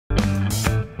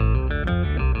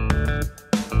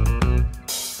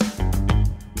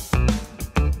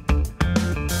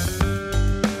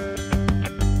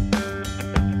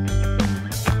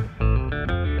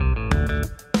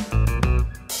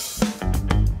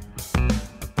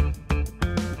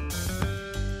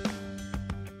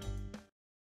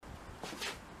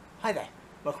Hi there,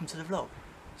 welcome to the vlog.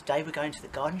 Today we're going to the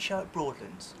garden show at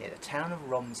Broadlands, near the town of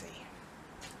Romsey.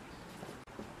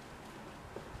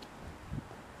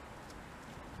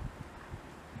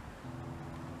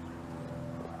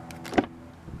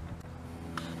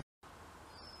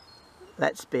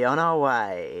 Let's be on our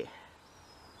way.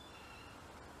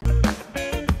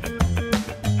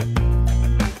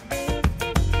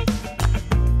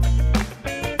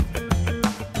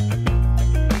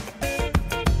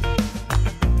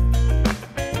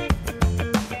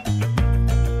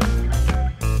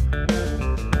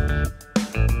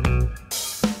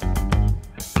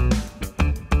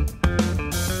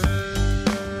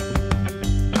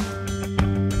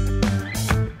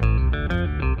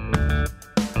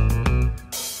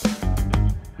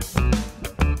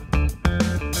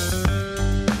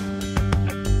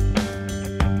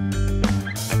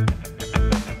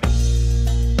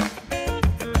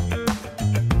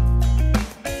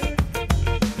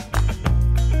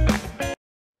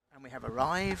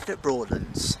 Arrived at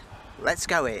Broadlands. Let's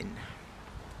go in.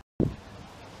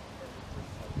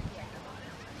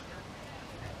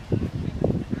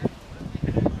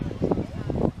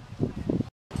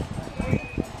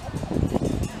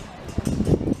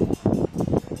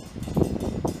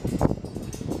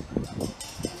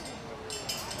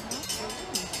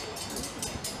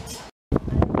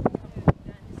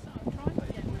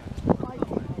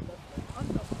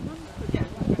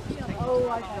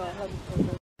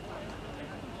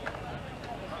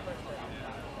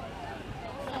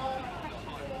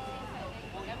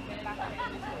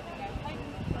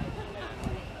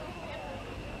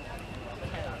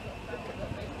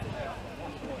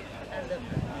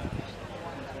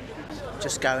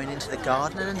 Just going into the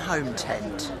garden and home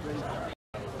tent.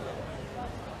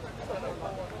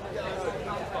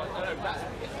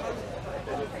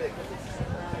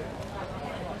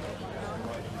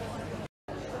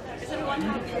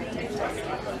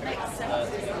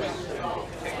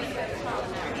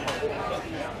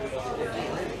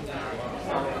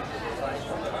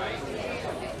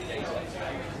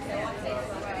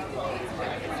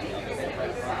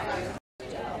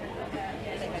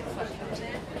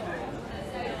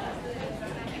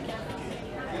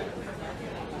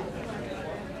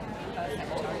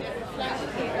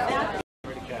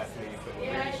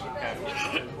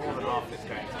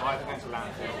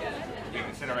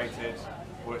 Incinerated,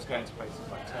 or it's going to places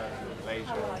like Turkey or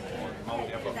Malaysia or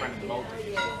Maldives. I've got a friend in the Maldives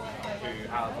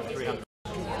who out of 300.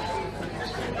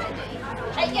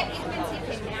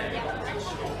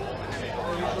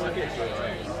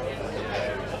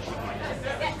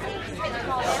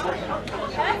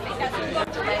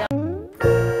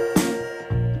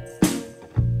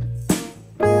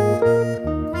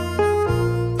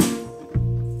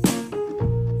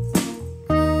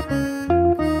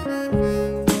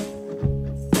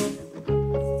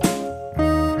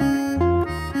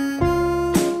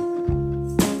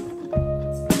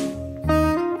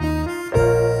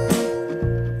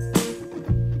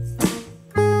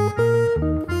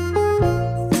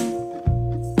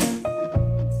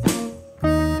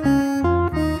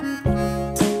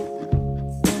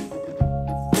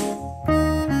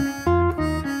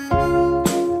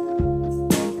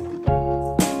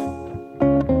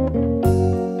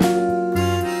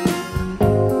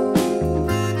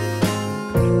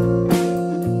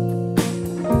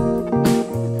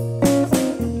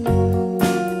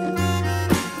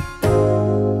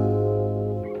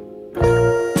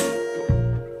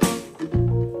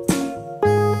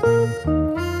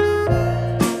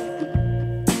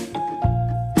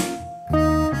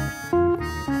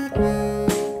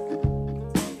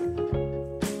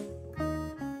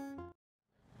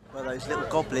 Those little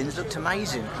goblins looked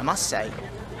amazing, I must say.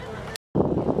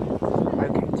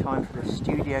 Okay, time for the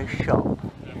studio shop.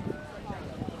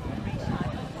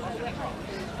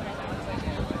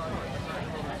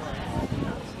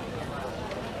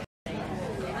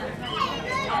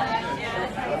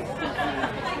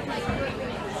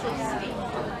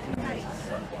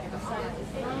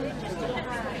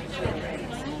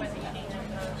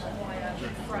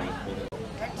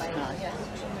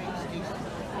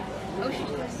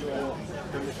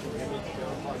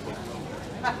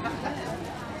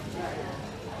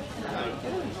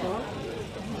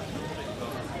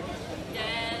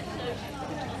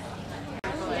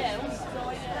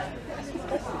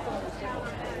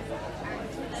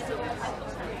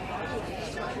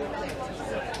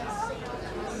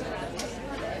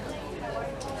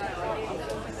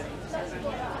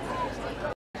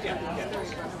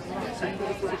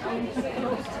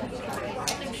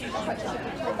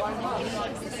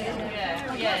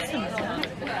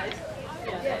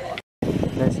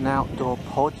 There's an outdoor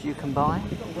pod you can buy.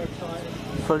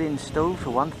 fully installed for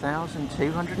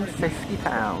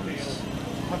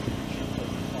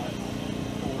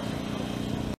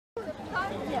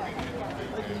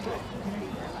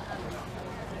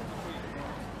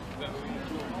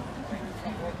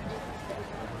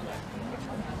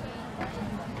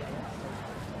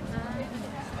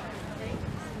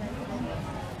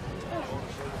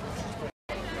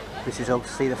This is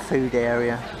obviously the food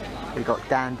area. We've got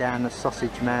Dan the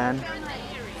Sausage Man,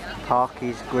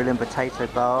 Parky's Grill and Potato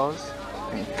Bars,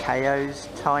 and KO's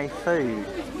Thai Food.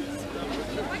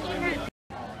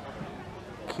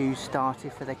 Queue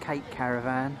started for the cake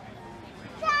caravan.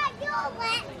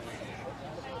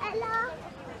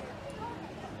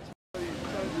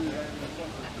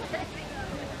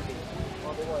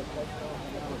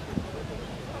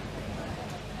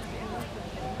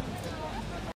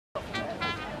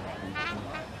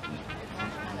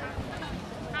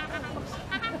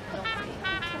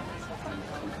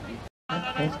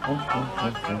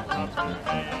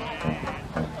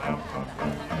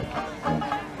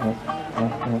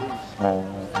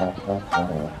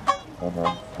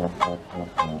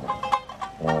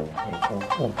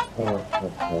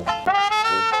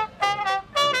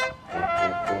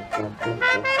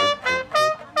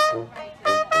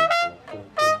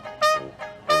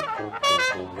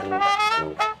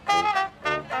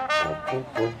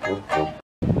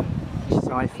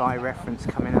 Sci-fi reference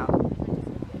coming up.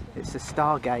 It's the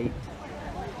Stargate.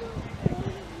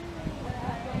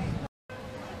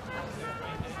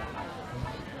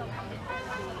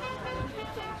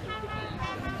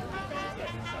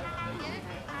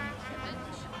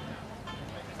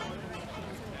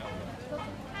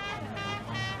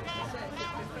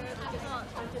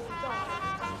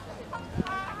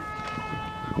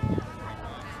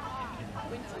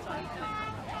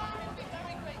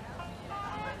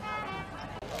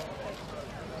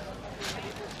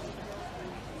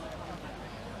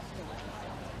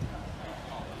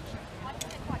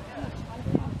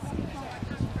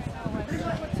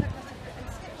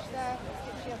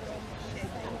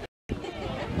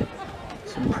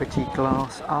 Some pretty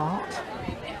glass art.